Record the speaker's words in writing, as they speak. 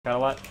got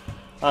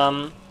a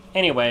lot.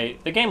 Anyway,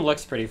 the game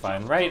looks pretty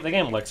fine, right? The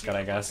game looks good,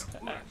 I guess.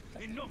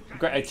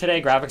 Today,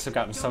 graphics have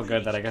gotten so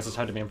good that I guess it's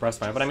hard to be impressed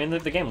by it, but I mean,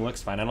 the game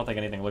looks fine. I don't think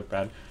anything looked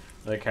bad.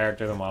 The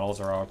character, the models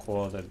are all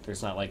cool.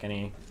 There's not, like,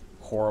 any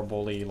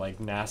horribly,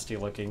 like,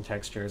 nasty-looking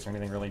textures or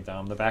anything really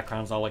dumb. The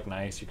backgrounds all look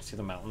nice. You can see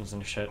the mountains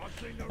and shit.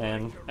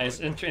 And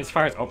as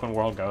far as open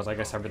world goes, I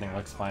guess everything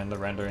looks fine. The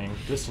rendering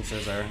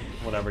distances are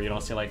whatever. You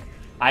don't see, like...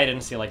 I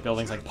didn't see, like,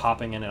 buildings, like,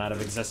 popping in and out of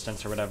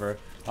existence or whatever.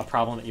 A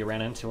problem that you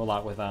ran into a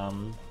lot with,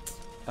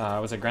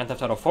 was it Grand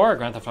Theft Auto 4 or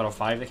Grand Theft Auto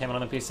 5 that came out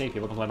on the PC?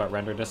 People complain about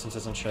render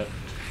distances and shit.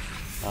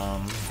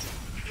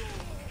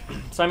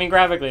 So, I mean,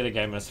 graphically, the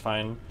game is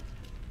fine.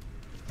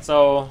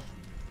 So,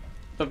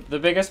 the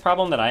biggest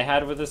problem that I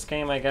had with this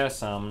game, I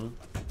guess, I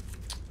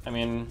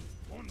mean,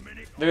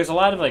 there's a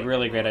lot of, like,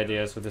 really great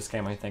ideas with this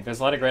game, I think.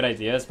 There's a lot of great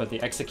ideas, but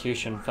the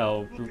execution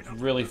fell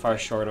really far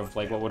short of,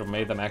 like, what would have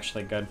made them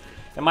actually good.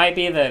 It might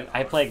be that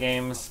I play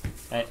games...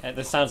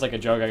 this sounds like a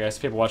joke, I guess.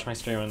 People watch my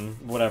stream and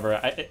whatever.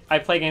 I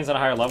play games at a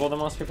higher level than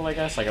most people, I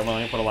guess. Like, I'm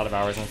willing to put a lot of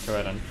hours into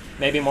it, and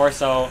maybe more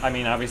so... I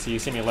mean, obviously, you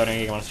see me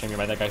learning a game on stream, you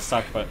might think I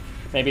suck, but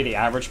maybe the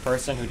average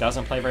person who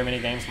doesn't play very many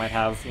games might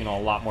have, you know,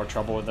 a lot more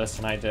trouble with this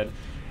than I did.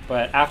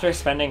 But after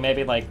spending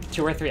maybe, like,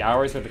 2 or 3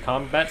 hours with the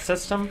combat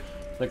system,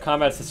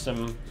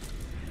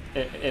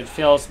 it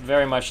feels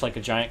very much like a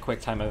giant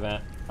QuickTime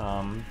event.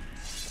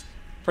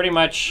 Pretty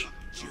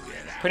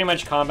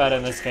much combat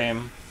in this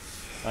game,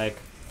 like,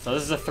 so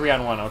this is a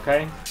 3-on-1,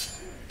 okay?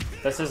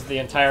 This is the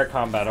entire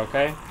combat,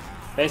 okay?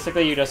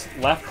 Basically, you just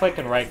left click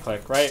and right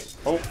click, right?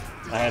 Oh,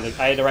 I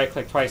had to right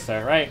click twice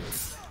there, right?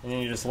 And then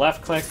you just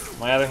left click.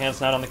 My other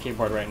hand's not on the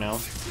keyboard right now.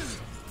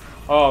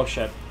 Oh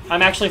shit.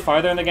 I'm actually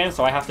farther in the game,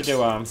 so I have to do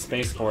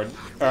spacebar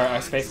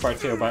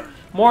too. But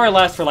more or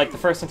less, for like the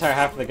first entire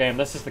half of the game,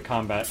 this is the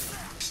combat.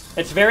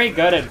 It's very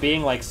good at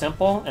being, like,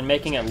 simple and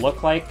making it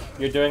look like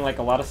you're doing, like,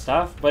 a lot of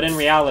stuff, but in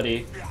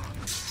reality,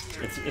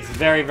 it's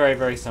very, very,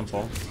 very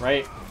simple,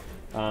 right?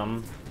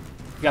 You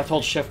have to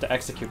hold shift to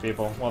execute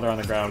people while they're on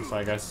the ground, so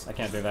I guess I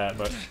can't do that,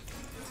 but...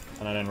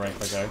 And I didn't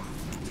right-click there.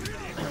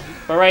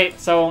 But right,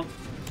 so...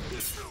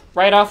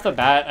 Right off the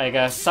bat, I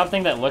guess,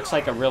 something that looks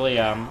like a really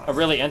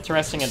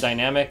interesting and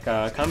dynamic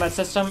combat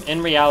system,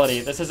 in reality,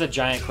 this is a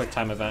giant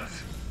QuickTime event.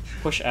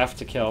 Push F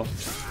to kill,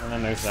 and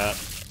then there's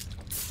that.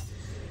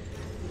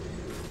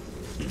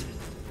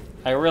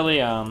 I really,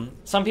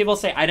 some people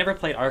say, I never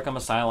played Arkham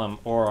Asylum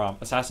or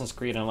Assassin's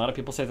Creed, and a lot of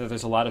people say that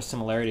there's a lot of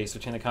similarities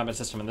between the combat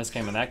system in this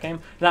game and that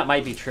game. That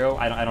might be true.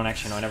 I don't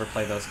actually know. I never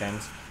played those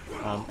games.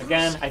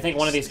 Again, I think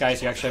one of these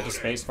guys you actually have to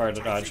spacebar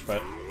to dodge,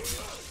 but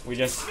we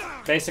just,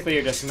 basically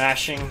you're just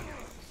mashing.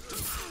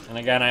 And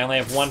again, I only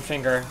have one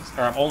finger,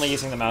 or I'm only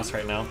using the mouse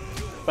right now.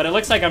 But it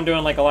looks like I'm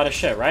doing, like, a lot of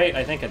shit, right?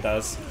 I think it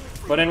does.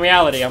 But in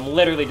reality, I'm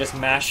literally just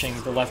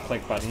mashing the left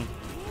click button.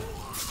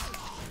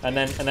 And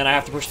then I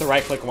have to push the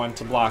right click one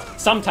to block.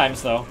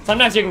 Sometimes, though.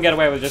 Sometimes you can get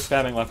away with just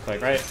spamming left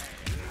click, right?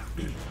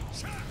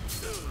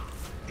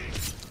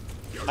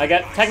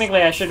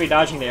 Technically I should be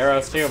dodging the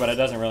arrows too, but it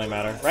doesn't really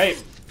matter,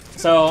 right?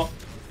 So,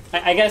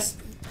 I guess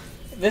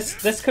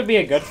this could be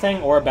a good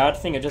thing or a bad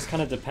thing, it just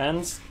kind of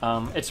depends.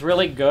 It's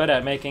really good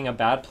at making a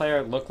bad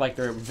player look like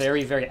they're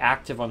very, very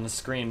active on the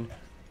screen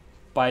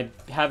by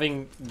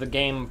having the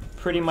game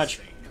pretty much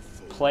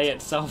play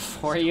itself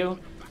for you.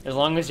 As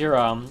long as you're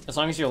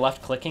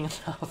left clicking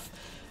enough,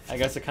 I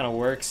guess it kind of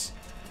works.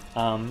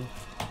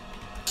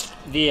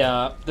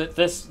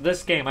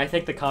 This game, I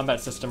think the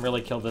combat system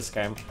really killed this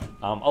game.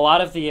 A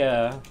lot of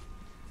the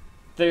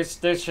there's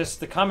just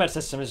the combat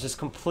system is just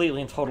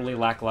completely and totally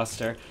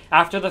lackluster.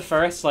 After the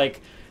first,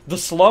 like, the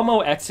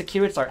slow-mo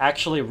executes are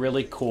actually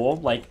really cool.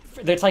 Like,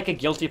 it's like a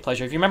guilty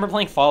pleasure. If you remember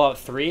playing Fallout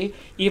 3,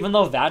 even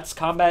though that's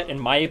combat, in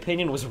my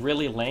opinion, was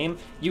really lame,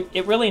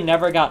 it really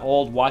never got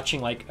old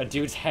watching, like, a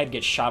dude's head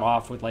get shot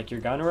off with, like,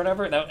 your gun or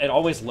whatever. It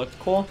always looked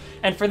cool.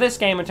 And for this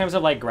game, in terms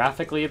of, like,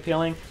 graphically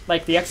appealing,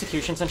 like, the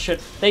executions and shit,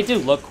 they do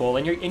look cool,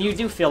 and you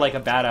do feel like a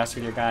badass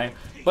with your guy.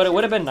 But it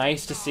would have been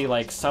nice to see,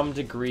 like, some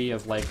degree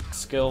of, like,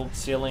 skill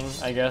ceiling,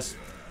 I guess.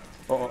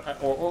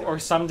 Or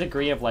some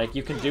degree of, like,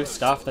 you can do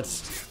stuff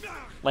that's...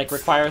 like,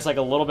 requires, like,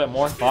 a little bit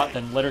more thought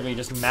than literally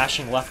just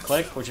mashing left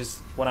click, which is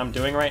what I'm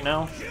doing right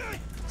now.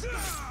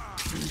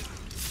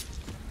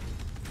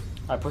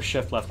 I pushed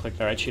shift left click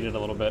there, I cheated a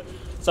little bit.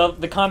 So,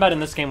 the combat in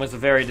this game was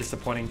very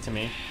disappointing to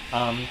me.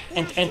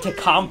 And to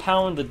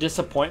compound the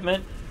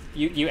disappointment,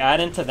 you add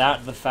into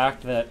that the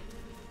fact that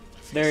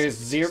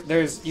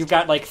you've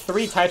got, like,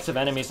 3 types of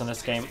enemies in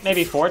this game.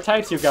 Maybe 4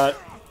 types,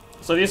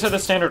 so these are the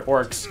standard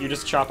orcs, you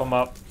just chop them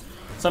up.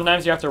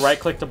 Sometimes you have to right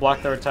click to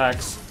block their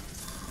attacks.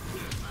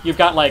 You've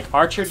got, like,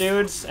 archer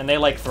dudes, and they,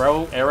 like,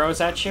 throw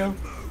arrows at you.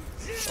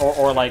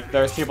 Or like,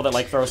 there's people that,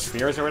 like, throw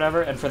spears or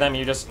whatever, and for them,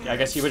 I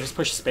guess you would just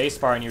push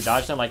spacebar and you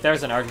dodge them. Like,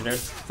 there's an archer dude.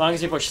 As long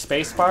as you push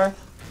spacebar,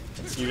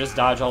 you just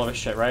dodge all of his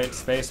shit, right?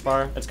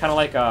 Spacebar. It's kind of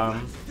like,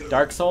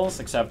 Dark Souls,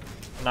 except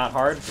not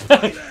hard.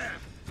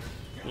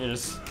 You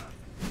just...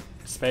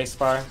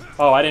 spacebar.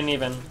 Oh, I didn't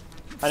even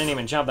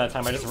jump that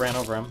time, I just ran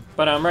over him.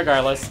 But,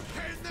 regardless...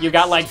 You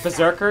got like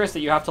berserkers that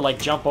you have to like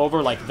jump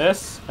over like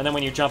this, and then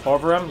when you jump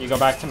over them, you go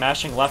back to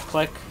mashing left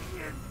click.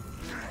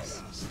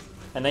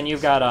 And then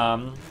you've got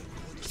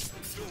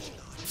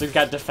so you've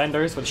got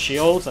defenders with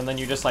shields, and then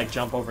you just like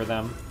jump over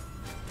them.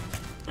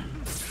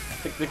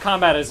 The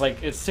combat is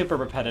like, it's super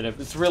repetitive.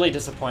 It's really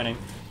disappointing.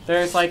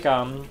 There's like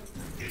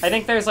I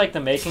think there's like the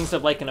makings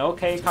of like an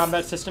okay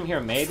combat system here,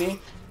 maybe,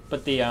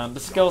 but the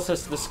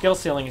skill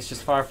ceiling is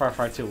just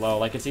far too low.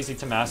 Like, it's easy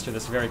to master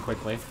this very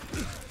quickly.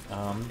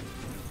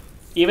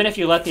 Even if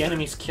you let the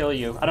enemies kill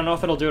you, I don't know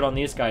if it'll do it on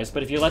these guys,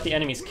 but if you let the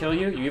enemies kill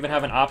you, you even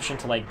have an option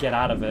to like get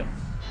out of it.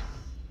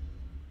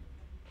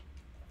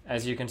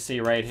 As you can see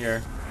right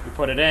here, you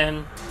put it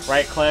in,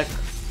 right click,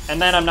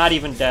 and then I'm not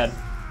even dead.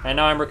 And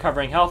now I'm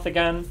recovering health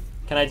again.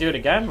 Can I do it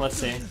again? Let's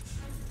see.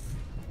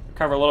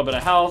 Recover a little bit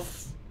of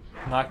health.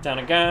 Knock down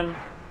again.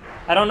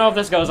 I don't know if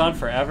this goes on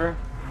forever.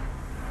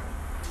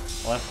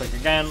 Left click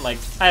again. Like,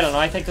 I don't know.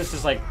 I think this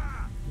is like...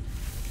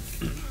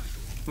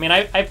 I mean,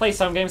 I play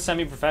some games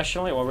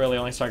semi-professionally. Well, really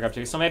only StarCraft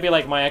 2. So maybe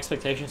like my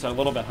expectations are a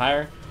little bit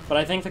higher. But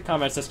I think the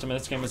combat system in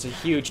this game was a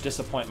huge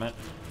disappointment.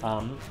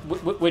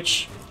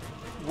 Which,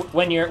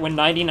 when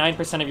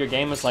 99% of your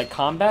game is like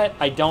combat,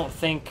 I don't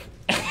think...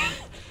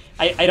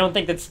 I don't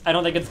think it's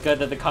good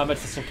that the combat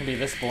system can be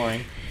this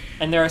boring.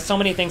 And there are so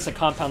many things that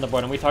compound the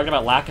board, and we talked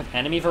about lack of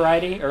enemy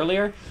variety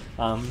earlier.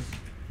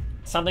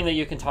 Something that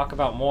you can talk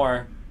about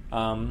more,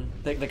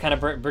 that kind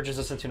of bridges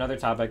us into another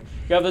topic.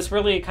 You have this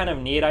really kind of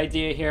neat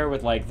idea here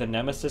with like the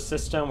nemesis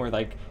system, where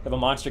like if a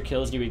monster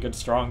kills you, he gets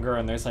stronger,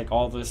 and there's like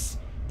all this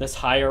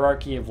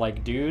hierarchy of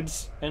like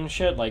dudes and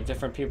shit, like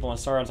different people in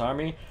Sauron's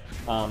army.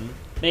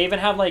 They even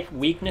have like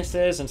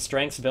weaknesses and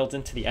strengths built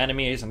into the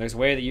enemies, and there's a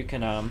way that you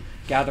can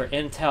gather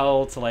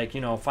intel to like,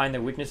 you know, find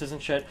their weaknesses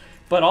and shit.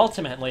 But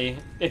ultimately,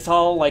 it's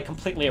all like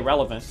completely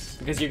irrelevant,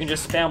 because you can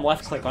just spam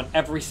left click on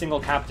every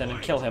single captain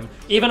and kill him.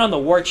 Even on the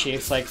war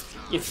chiefs, like,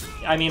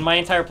 I mean, my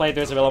entire playthrough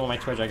is available on my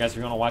Twitch, I guess, if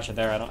you want to watch it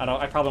there.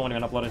 I probably won't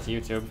even upload it to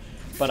YouTube.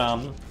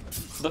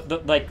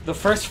 But like the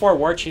first 4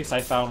 war chiefs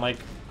I found, like,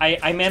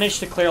 I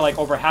managed to clear like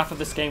over half of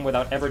this game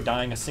without ever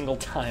dying a single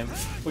time,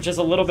 which is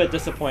a little bit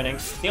disappointing.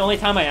 The only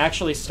time I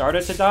actually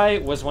started to die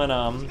was when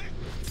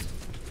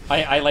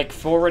I like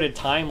forwarded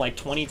time like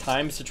 20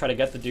 times to try to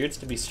get the dudes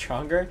to be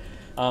stronger,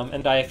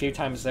 and die a few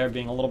times there,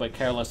 being a little bit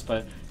careless,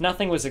 but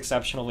nothing was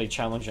exceptionally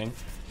challenging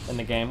in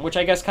the game, which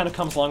I guess kind of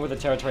comes along with the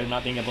territory of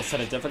not being able to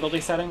set a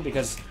difficulty setting,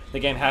 because the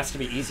game has to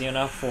be easy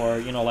enough for,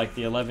 you know, like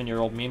the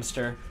 11-year-old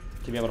memester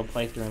to be able to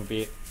play through and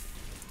beat.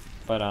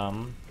 But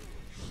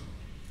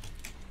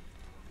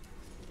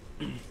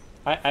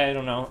I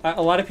don't know.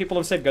 A lot of people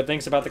have said good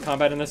things about the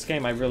combat in this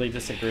game. I really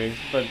disagree,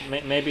 but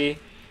maybe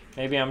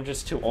I'm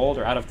just too old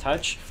or out of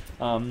touch.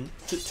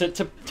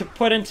 To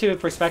put into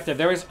perspective,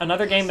 there was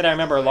another game that I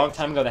remember a long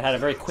time ago that had a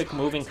very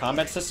quick-moving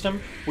combat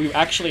system, where you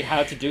actually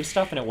had to do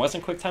stuff, and it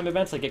wasn't quick-time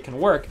events. Like, it can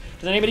work.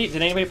 Did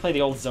anybody play the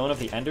old Zone of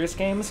the Enders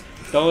games?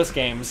 Those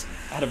games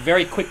had a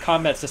very quick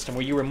combat system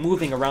where you were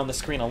moving around the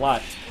screen a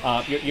lot.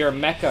 Your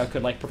mecha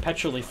could like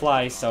perpetually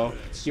fly, so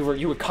you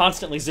were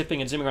constantly zipping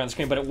and zooming around the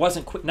screen, but it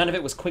wasn't quick. None of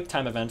it was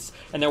quick-time events,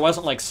 and there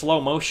wasn't like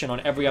slow motion on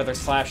every other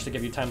slash to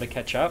give you time to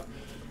catch up.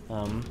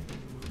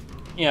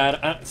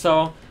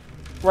 So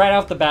right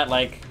off the bat,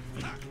 like,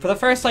 for the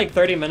first, like,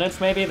 30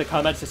 minutes, maybe, the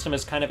combat system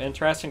is kind of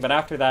interesting, but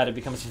after that, it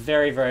becomes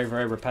very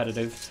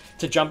repetitive.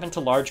 To jump into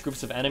large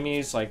groups of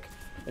enemies, like,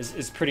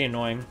 is pretty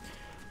annoying.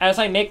 As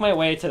I make my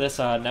way to this,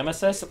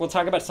 nemesis, we'll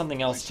talk about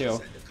something else,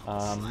 too.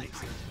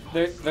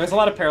 There's a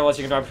lot of parallels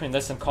you can draw between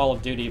this and Call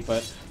of Duty,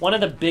 but one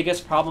of the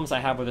biggest problems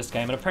I have with this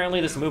game, and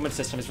apparently this movement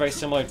system is very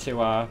similar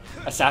to,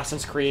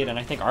 Assassin's Creed, and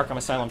I think Arkham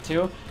Asylum,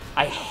 too.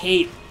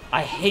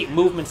 I hate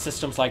movement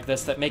systems like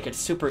this that make it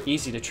super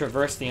easy to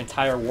traverse the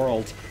entire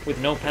world with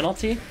no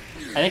penalty.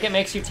 I think it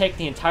makes you take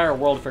the entire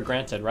world for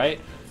granted, right?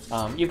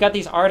 You've got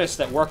these artists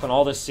that work on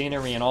all this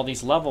scenery and all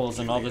these levels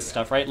and all this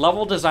stuff, right?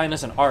 Level design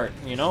is an art,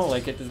 you know?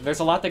 Like, there's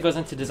a lot that goes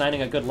into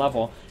designing a good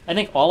level. I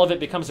think all of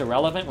it becomes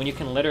irrelevant when you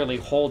can literally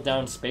hold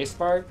down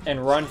spacebar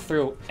and run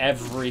through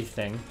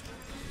everything.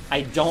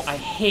 I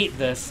hate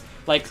this.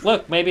 Like,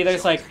 look, maybe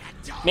there's like...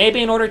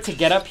 Maybe in order to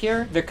get up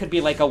here, there could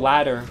be like a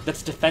ladder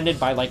that's defended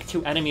by like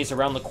 2 enemies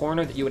around the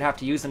corner that you would have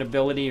to use an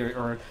ability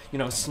or you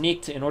know,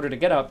 sneak in order to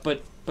get up,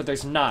 but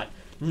there's not.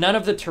 None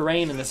of the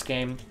terrain in this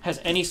game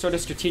has any sort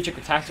of strategic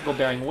or tactical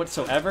bearing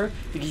whatsoever,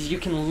 because you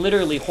can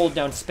literally hold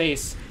down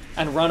space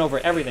and run over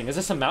everything. Is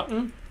this a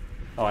mountain?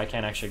 Oh, I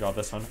can't actually go up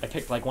this one. I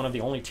picked like one of the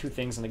only 2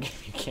 things in the game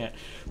you can't.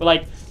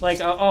 But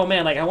oh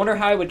man, like I wonder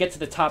how I would get to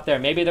the top there.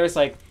 Maybe there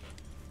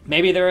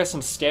are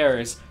some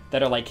stairs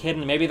that are like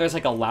hidden. Maybe there's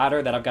like a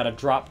ladder that I've got to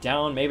drop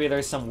down. Maybe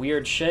there's some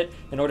weird shit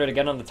in order to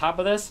get on the top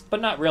of this,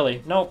 but not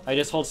really. Nope, I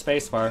just hold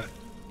spacebar.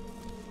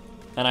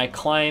 And I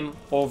climb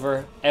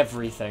over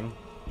everything.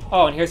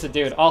 Oh, and here's the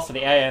dude. Also,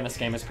 the AI in this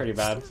game is pretty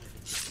bad.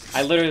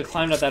 I literally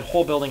climbed up that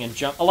whole building and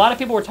jumped. A lot of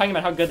people were talking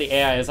about how good the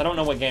AI is. I don't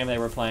know what game they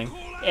were playing.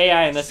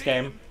 AI in this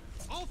game.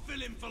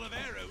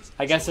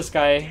 I guess this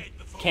guy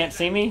can't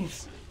see me.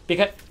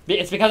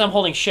 It's because I'm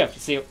holding shift.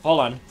 See, hold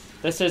on.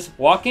 This is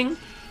walking.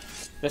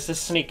 This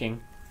is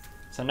sneaking.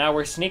 So now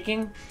we're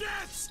sneaking.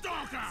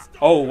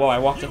 Oh, whoa, I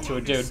walked into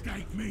a dude.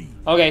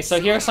 Okay, so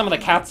here are some of the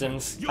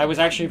captains. I was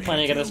actually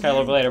planning to get this guy a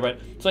little bit later, but...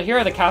 So here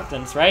are the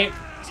captains, right?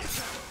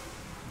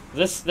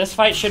 This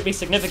fight should be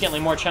significantly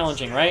more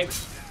challenging, right?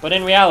 But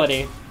in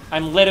reality,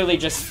 I'm literally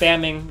just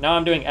spamming. Now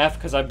I'm doing F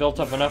because I built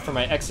up enough for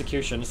my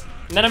executions.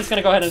 And then I'm just going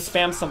to go ahead and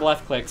spam some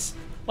left clicks.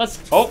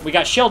 Oh, we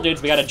got shield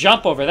dudes. We got to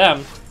jump over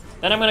them.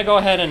 Then I'm going to go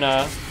ahead and,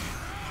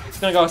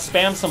 just going to go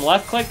spam some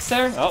left clicks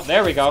there. Oh,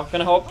 there we go.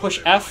 Going to push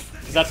F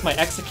because that's my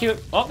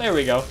execute. Oh, there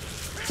we go.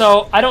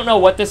 So, I don't know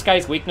what this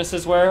guy's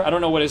weaknesses were. I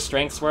don't know what his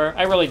strengths were.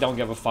 I really don't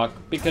give a fuck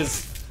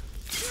because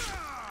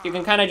you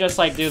can kind of just,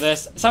 like, do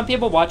this. Some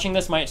people watching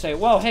this might say,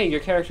 well, hey, your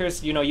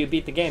character's, you know, you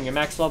beat the game. You're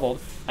max leveled.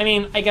 I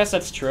mean, I guess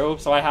that's true.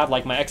 So I have,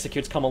 like, my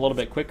executes come a little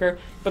bit quicker.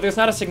 But there's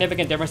not a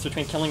significant difference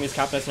between killing these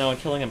captains now and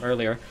killing them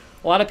earlier.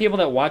 A lot of people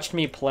that watched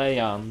me play,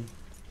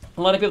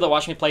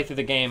 through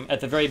the game at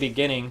the very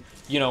beginning,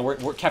 you know,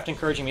 were kept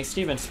encouraging me,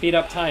 Steven, speed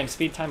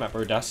time up,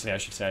 or Destiny, I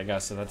should say, I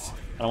guess. So that's,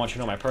 I don't want you to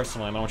know my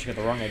personal name. I don't want you to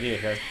get the wrong idea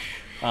here.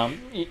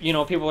 You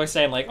know, people are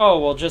saying, like, oh,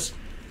 well, just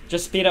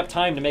speed up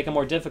time to make it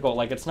more difficult.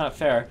 Like, it's not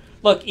fair.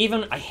 Look,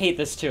 even, I hate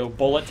this too,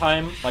 bullet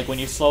time, like when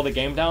you slow the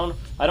game down.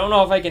 I don't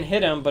know if I can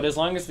hit him, but as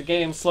long as the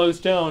game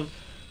slows down...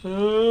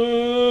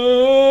 Oh,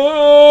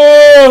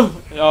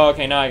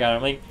 okay, now I got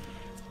him. Like,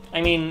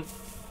 I mean...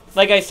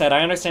 Like I said,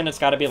 I understand it's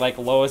got to be like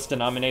lowest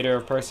denominator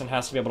of person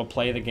has to be able to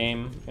play the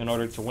game in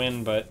order to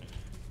win, but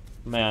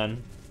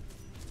man.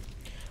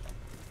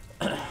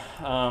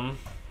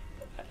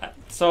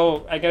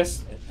 So I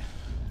guess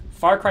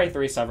Far Cry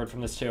 3 suffered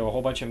from this too, a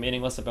whole bunch of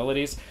meaningless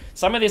abilities.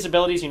 Some of these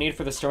abilities you need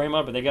for the story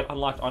mode, but they get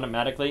unlocked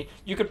automatically.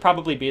 You could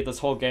probably beat this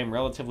whole game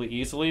relatively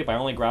easily by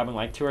only grabbing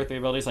like 2 or 3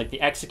 abilities. Like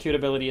the execute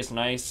ability is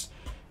nice.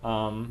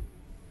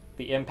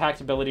 The impact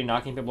ability,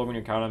 knocking people over when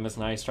you count them, is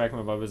nice. Strike them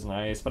above is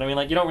nice. But I mean,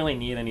 like, you don't really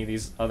need any of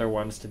these other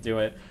ones to do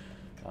it.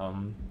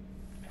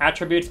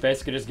 Attributes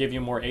basically just give you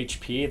more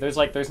HP.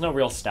 There's no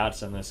real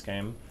stats in this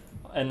game.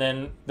 And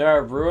then there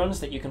are runes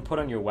that you can put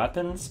on your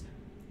weapons,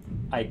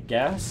 I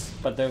guess,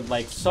 but they're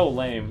like so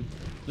lame.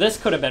 This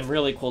could have been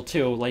really cool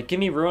too. Like,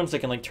 give me runes that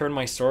can like turn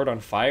my sword on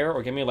fire,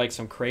 or give me like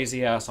some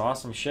crazy ass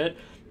awesome shit.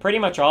 Pretty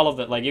much all of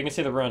it, like, you can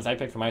see the runes I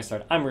picked for my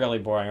sword. I'm really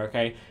boring,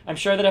 okay? I'm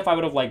sure that if I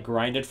would have, like,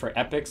 grinded for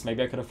epics,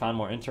 maybe I could have found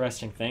more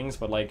interesting things,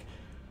 but, like,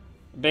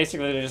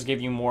 basically they just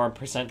give you more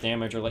percent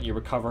damage or let you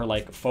recover,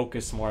 like,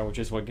 focus more, which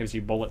is what gives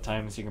you bullet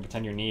time, so you can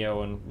pretend you're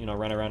Neo and, you know,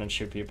 run around and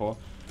shoot people.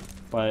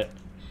 But,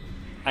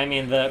 I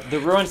mean, the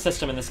rune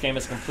system in this game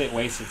is a complete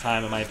waste of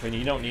time, in my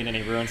opinion. You don't need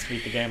any runes to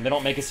beat the game. They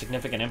don't make a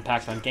significant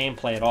impact on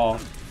gameplay at all.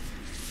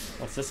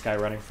 What's this guy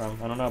running from?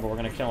 I don't know, but we're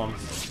gonna kill him.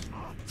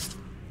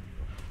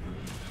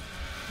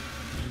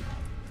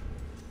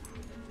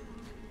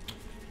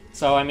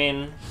 So, I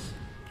mean...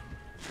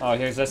 Oh,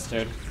 here's this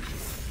dude.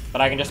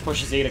 But I can just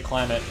push Z to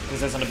climb it, because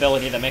there's an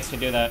ability that makes me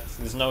do that. So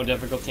there's no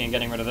difficulty in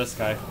getting rid of this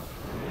guy.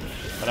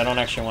 But I don't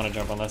actually want to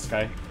jump on this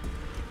guy.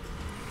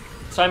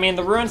 So, I mean,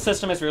 the ruin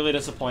system is really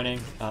disappointing.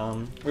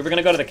 We were going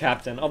to go to the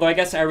captain. Although I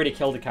guess I already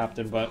killed the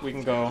captain, but we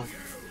can go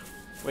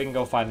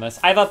find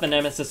this. I thought the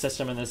Nemesis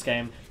system in this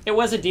game, it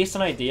was a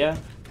decent idea,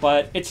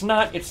 but it's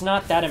not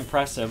that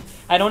impressive.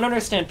 I don't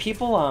understand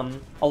people,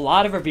 a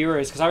lot of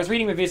reviewers, because I was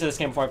reading reviews of this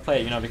game before I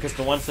played it, you know, because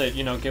the ones that,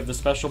 you know, give the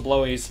special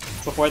blowies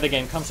before the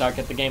game comes out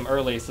get the game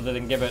early so that they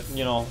can give it,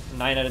 you know,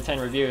 9 out of 10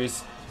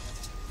 reviews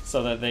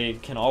so that they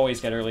can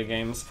always get early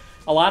games.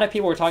 A lot of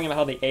people were talking about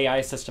how the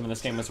AI system in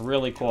this game was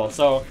really cool.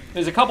 So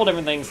there's a couple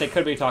different things they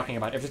could be talking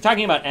about. If they're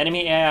talking about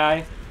enemy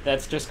AI,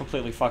 that's just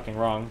completely fucking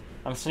wrong.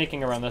 I'm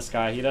sneaking around this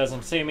guy. He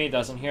doesn't see me,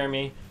 doesn't hear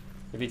me.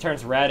 If he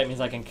turns red, it means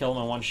I can kill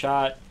him in one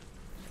shot.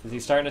 Is he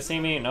starting to see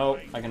me? Nope.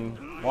 I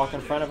can walk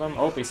in front of him.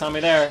 Oh, he saw me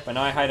there, but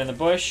now I hide in the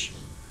bush.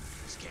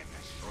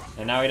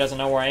 And now he doesn't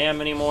know where I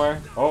am anymore.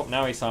 Oh,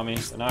 now he saw me.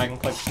 So now I can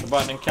click the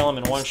button and kill him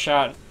in one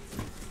shot.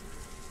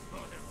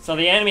 So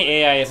the enemy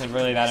AI isn't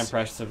really that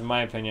impressive, in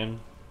my opinion.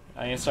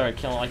 I need to start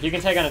killing. Like, you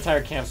can take on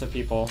entire camps of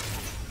people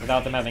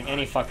without them having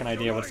any fucking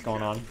idea what's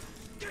going on.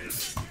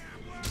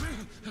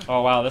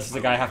 Oh wow, this is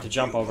the guy I have to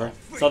jump over.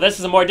 So this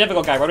is a more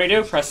difficult guy. What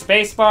do? Press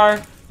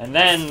spacebar, and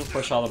then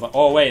push all the buttons.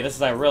 Oh wait, this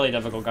is a really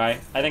difficult guy.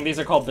 I think these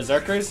are called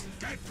berserkers.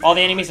 All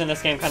the enemies in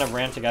this game kind of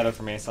ran together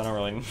for me, so I don't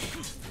really...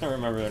 I don't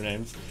remember their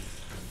names.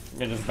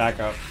 Let me just back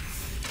up.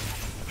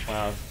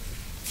 Wow.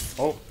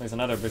 Oh, there's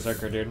another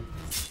berserker dude.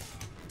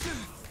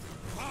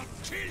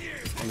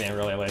 I'm being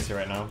really lazy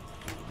right now.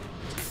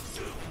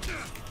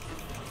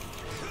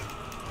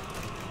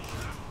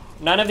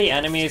 None of the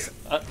enemies...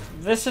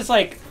 this is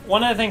like...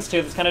 One of the things,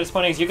 too, that's kind of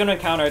disappointing is you're going to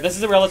encounter... This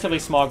is a relatively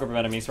small group of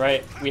enemies,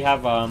 right? We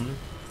have,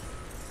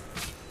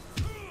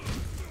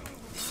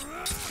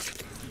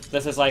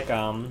 This is like,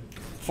 4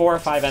 or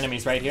 5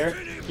 enemies right here.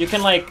 You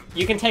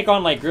can take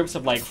on, like, groups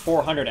of, like,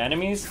 400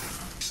 enemies.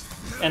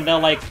 And they'll,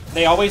 like...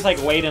 They always, like,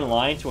 wait in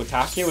line to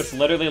attack you. It's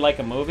literally like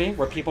a movie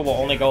where people will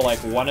only go, like,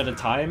 one at a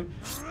time.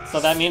 So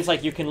that means,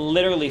 like, you can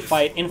literally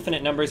fight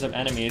infinite numbers of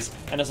enemies,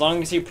 and as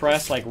long as you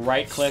press, like,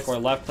 right-click or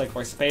left-click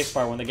or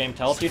spacebar when the game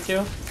tells you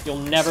to, you'll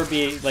never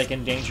be, like,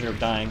 in danger of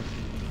dying.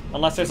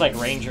 Unless there's like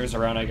rangers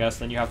around, I guess,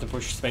 then you have to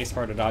push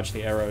spacebar to dodge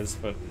the arrows,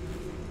 but...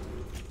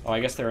 Oh, I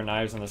guess there are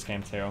knives in this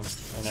game too.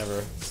 I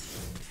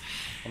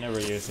never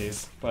use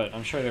these, but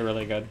I'm sure they're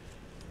really good.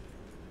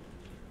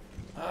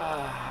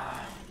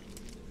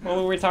 What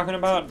were we talking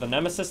about? The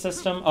Nemesis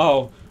system?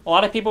 Oh, a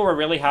lot of people were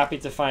really happy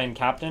to find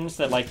captains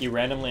that like you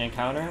randomly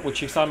encounter,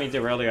 which you saw me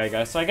do earlier, I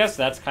guess. So I guess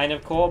that's kind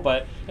of cool,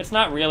 but it's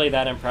not really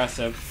that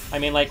impressive. I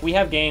mean, like, we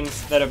have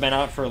games that have been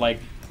out for like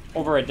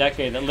over a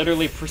decade that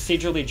literally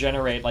procedurally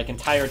generate like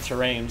entire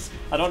terrains.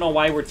 I don't know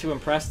why we're too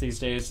impressed these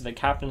days that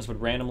captains would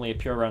randomly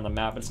appear around the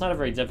map. It's not a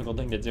very difficult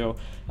thing to do.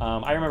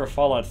 I remember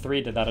Fallout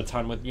 3 did that a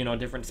ton with, you know,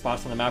 different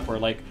spots on the map where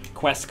like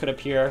quests could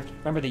appear.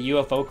 Remember the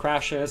UFO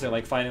crashes or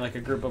like finding like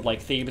a group of like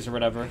thieves or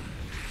whatever.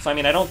 So I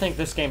mean, I don't think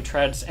this game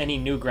treads any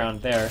new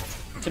ground there.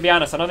 To be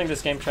honest, I don't think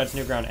this game treads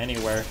new ground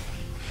anywhere.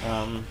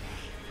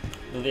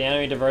 The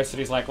enemy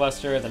diversity is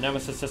lackluster, the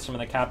Nemesis system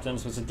and the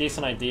captains was a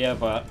decent idea,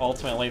 but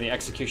ultimately the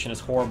execution is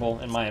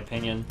horrible, in my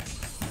opinion.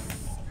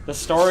 The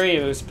story,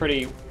 it was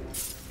pretty...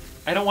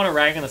 I don't want to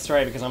rag on the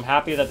story because I'm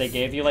happy that they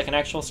gave you, like, an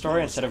actual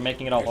story instead of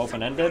making it all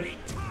open-ended.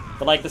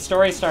 But, like, the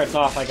story starts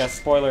off, I guess,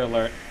 spoiler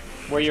alert,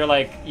 where you're,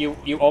 like, you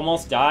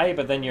almost die,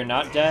 but then you're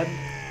not dead.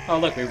 Oh,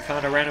 look, we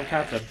found a random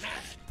captain.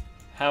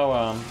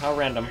 How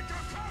random.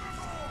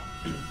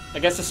 I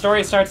guess the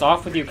story starts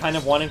off with you kind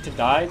of wanting to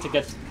die to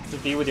get to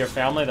be with your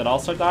family that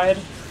also died,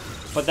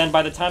 but then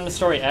by the time the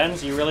story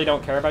ends, you really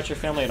don't care about your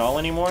family at all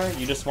anymore.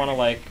 You just want to,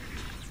 like...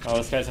 Oh,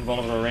 this guy's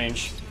invulnerable to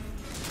range.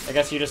 I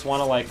guess you just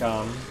want to, like,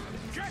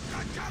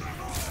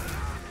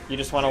 you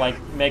just want to,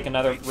 like, make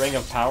another ring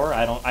of power?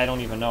 I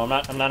don't even know.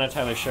 I'm not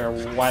entirely sure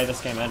why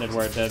this game ended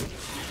where it did.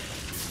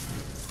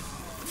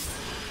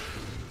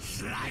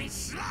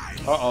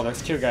 Uh-oh,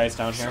 there's two guys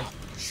down here.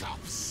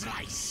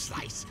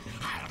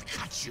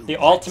 The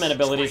ultimate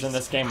abilities in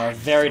this game are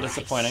very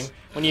disappointing.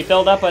 When you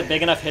build up a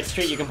big enough hit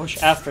streak, you can push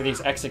F for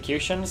these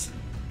executions.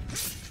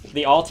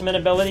 The ultimate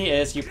ability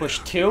is you push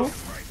 2.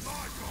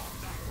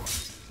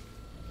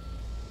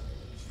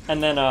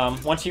 And then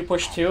once you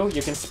push 2,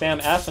 you can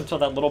spam F until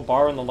that little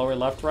bar in the lower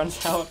left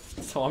runs out.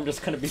 So I'm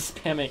just going to be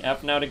spamming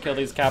F now to kill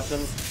these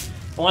captains.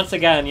 But once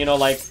again, you know,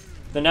 like,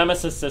 the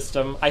Nemesis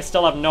system, I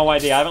still have no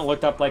idea. I haven't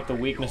looked up, like, the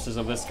weaknesses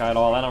of this guy at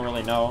all. I don't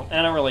really know. And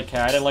I don't really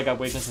care. I didn't look up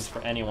weaknesses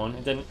for anyone.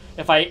 It didn't...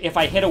 If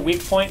I hit a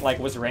weak point, like,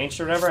 was ranged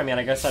or whatever, I mean,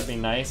 I guess that'd be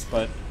nice,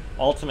 but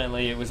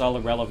ultimately, it was all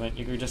irrelevant.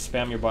 You could just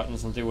spam your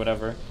buttons and do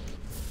whatever.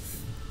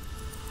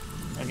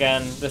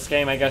 Again, this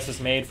game, I guess,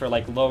 is made for,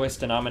 like, lowest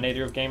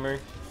denominator of gamer.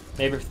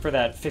 Maybe for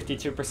that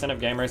 52%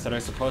 of gamers that are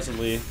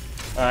supposedly...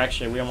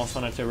 actually, we almost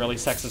went into a really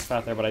sexist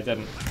path there, but I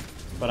didn't.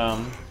 But,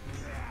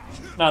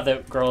 not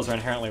that girls are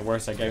inherently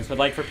worse at games, but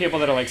like for people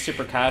that are like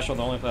super casual,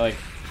 that only play like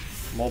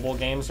mobile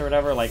games or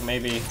whatever, like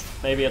maybe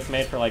it's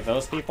made for like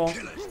those people.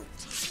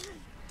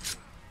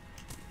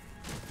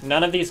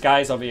 None of these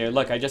guys over here,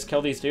 look, I just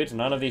killed these dudes,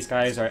 none of these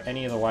guys are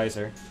any of the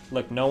wiser.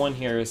 Look, no one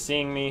here is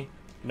seeing me,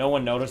 no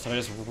one noticed that I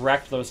just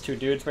wrecked those two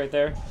dudes right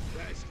there.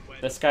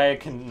 This guy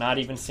can not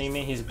even see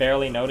me, he's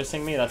barely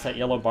noticing me, that's that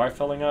yellow bar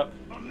filling up.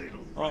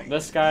 Well,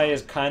 this guy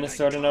is kind of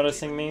sort of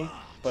noticing me,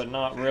 but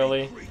not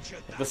really.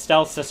 The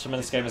stealth system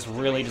in this game is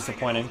really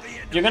disappointing.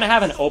 If you're gonna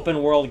have an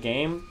open world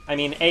game, I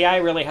mean, AI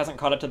really hasn't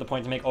caught up to the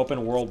point to make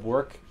open world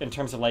work in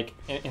terms of like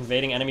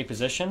invading enemy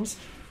positions,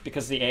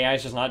 because the AI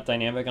is just not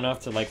dynamic enough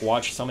to like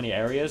watch so many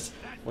areas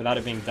without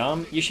it being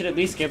dumb. You should at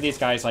least give these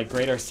guys like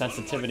greater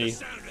sensitivity,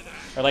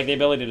 or like the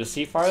ability to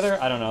see farther.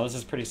 I don't know, this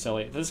is pretty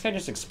silly. Did this guy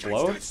just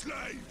explode?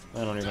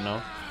 I don't even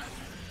know.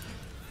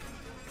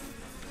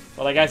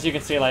 Well, like, as you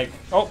can see, like,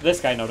 oh, this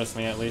guy noticed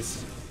me at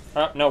least.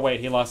 Oh, no, wait,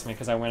 he lost me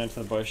because I went into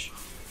the bush.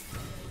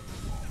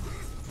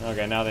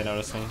 Okay, now they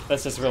notice me.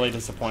 This is really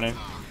disappointing.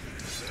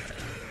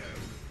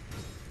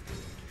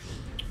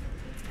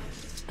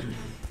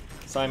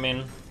 So, I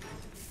mean,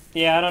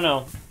 yeah, I don't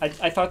know.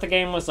 I thought the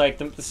game was, like,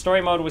 the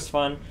story mode was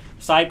fun.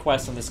 Side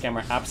quests in this game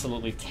are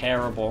absolutely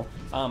terrible.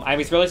 I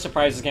was really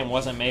surprised this game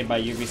wasn't made by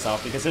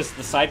Ubisoft, because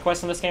the side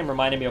quests in this game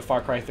reminded me of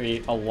Far Cry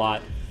 3 a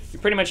lot. You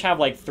pretty much have,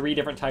 like, 3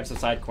 different types of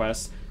side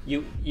quests.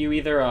 You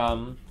either,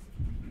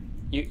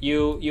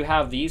 You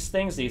have these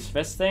things, these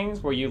fist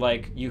things, where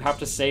you have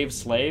to save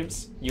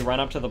slaves. You run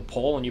up to the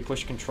pole and you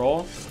push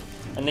control.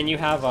 And then you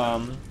have,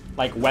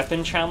 like,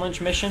 weapon challenge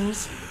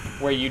missions,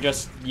 where you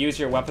just use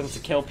your weapon to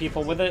kill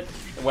people with it,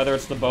 whether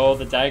it's the bow,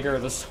 the dagger, or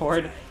the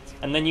sword.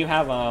 And then you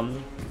have,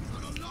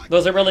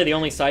 those are really the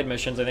only side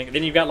missions, I think.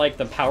 Then you've got, like,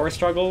 the power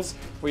struggles,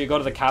 where you go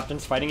to the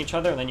captains fighting each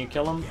other, and then you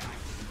kill them.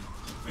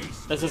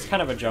 This is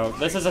kind of a joke.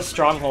 This is a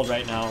stronghold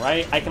right now,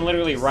 right? I can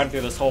literally run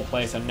through this whole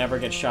place and never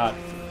get shot.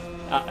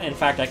 In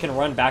fact, I can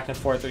run back and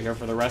forth through here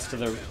for the rest of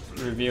the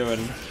review,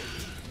 and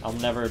I'll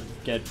never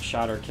get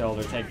shot or killed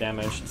or take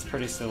damage. It's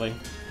pretty silly.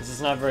 This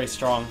is not very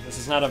strong. This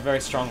is not a very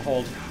strong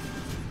hold.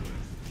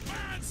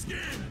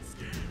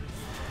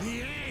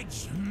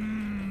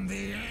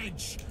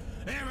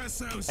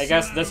 I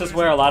guess this is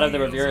where a lot of the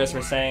reviewers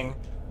were saying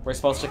we're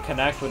supposed to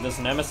connect with this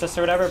Nemesis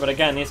or whatever, but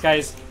again, these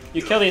guys,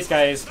 you kill these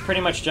guys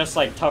pretty much just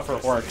like tougher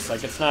orcs.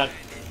 Like, it's not,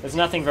 there's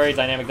nothing very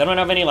dynamic. They don't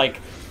have any, like,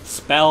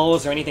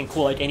 spells or anything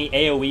cool, like any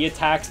AoE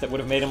attacks that would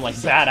have made him like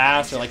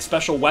badass, or like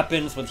special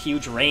weapons with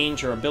huge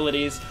range or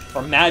abilities,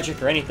 or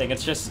magic or anything.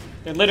 It's just,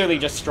 they're literally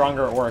just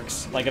stronger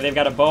orcs. Like if they've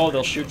got a bow,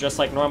 they'll shoot just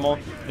like normal.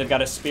 If they've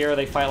got a spear,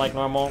 they fight like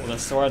normal. With a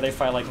sword, they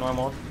fight like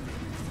normal.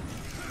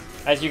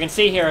 As you can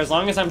see here, as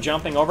long as I'm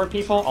jumping over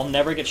people, I'll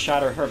never get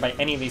shot or hurt by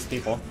any of these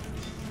people.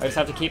 I just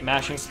have to keep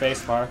mashing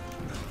spacebar.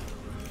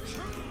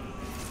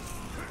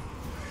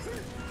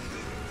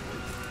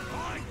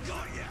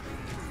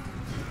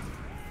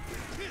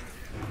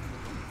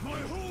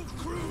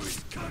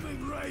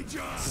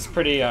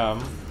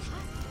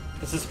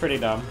 This is pretty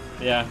dumb.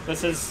 Yeah,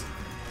 this is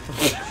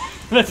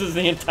this is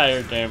the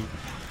entire game.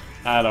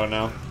 I don't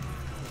know.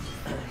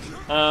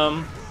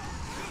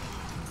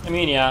 I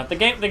mean, yeah, the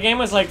game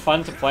was like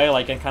fun to play,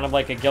 like in kind of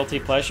like a guilty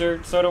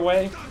pleasure sort of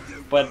way,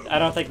 but I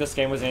don't think this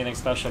game was anything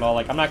special at all.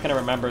 Like, I'm not gonna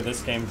remember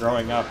this game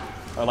growing up,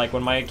 or like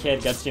when my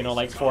kid gets, you know,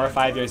 like 4 or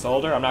 5 years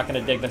older, I'm not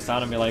gonna dig this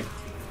out and be like,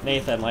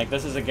 Nathan, like,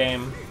 this is a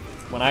game,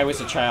 when I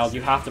was a child,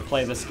 you have to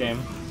play this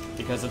game,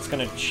 because it's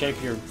gonna shape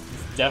your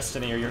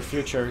destiny or your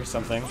future or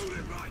something.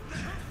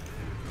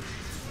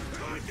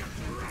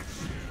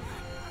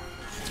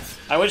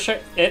 I would show,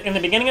 in the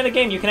beginning of the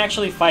game, you can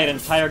actually fight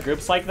entire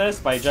groups like this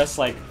by just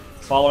like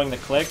following the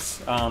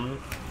clicks, but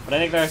I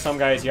think there are some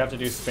guys you have to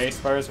do space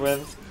bars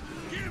with.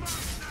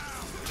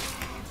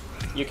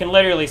 You can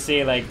literally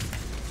see, like,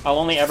 I'll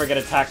only ever get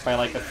attacked by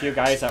like a few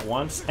guys at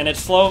once, and it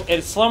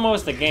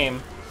slow-mo's the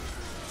game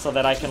so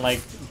that I can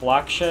like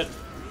block shit.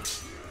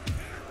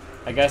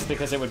 I guess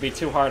because it would be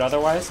too hard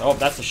otherwise. Oh,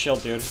 that's a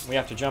shield dude. We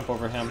have to jump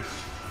over him.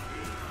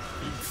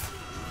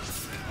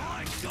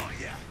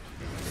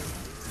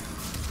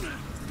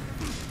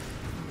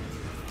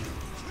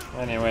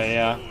 Anyway,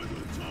 yeah.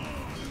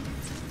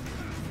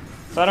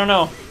 So I don't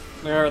know.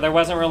 There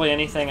wasn't really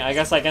anything. I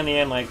guess like in the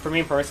end, like for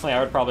me personally, I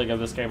would probably give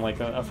this game like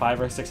a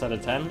 5 or 6 out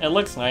of 10. It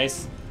looks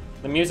nice.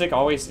 The music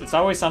always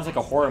sounds like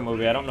a horror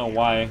movie. I don't know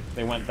why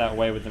they went that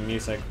way with the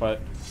music, but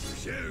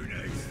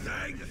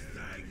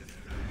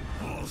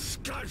I'll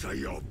scatter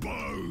your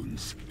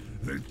bones.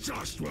 The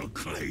dust will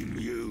claim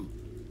you.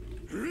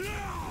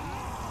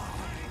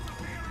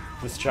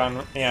 this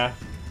genre, yeah.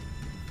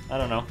 I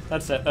don't know.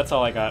 That's it. That's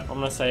all I got. I'm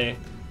gonna say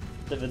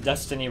that the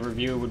Destiny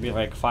review would be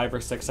like 5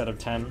 or 6 out of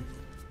 10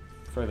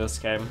 for this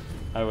game,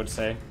 I would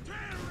say.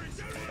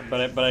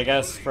 But I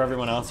guess for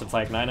everyone else it's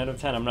like 9 out of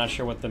 10. I'm not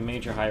sure what the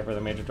major hype or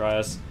the major draw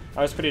is.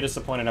 I was pretty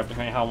disappointed after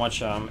hearing how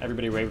much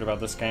everybody raved about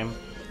this game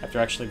after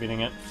actually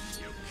beating it.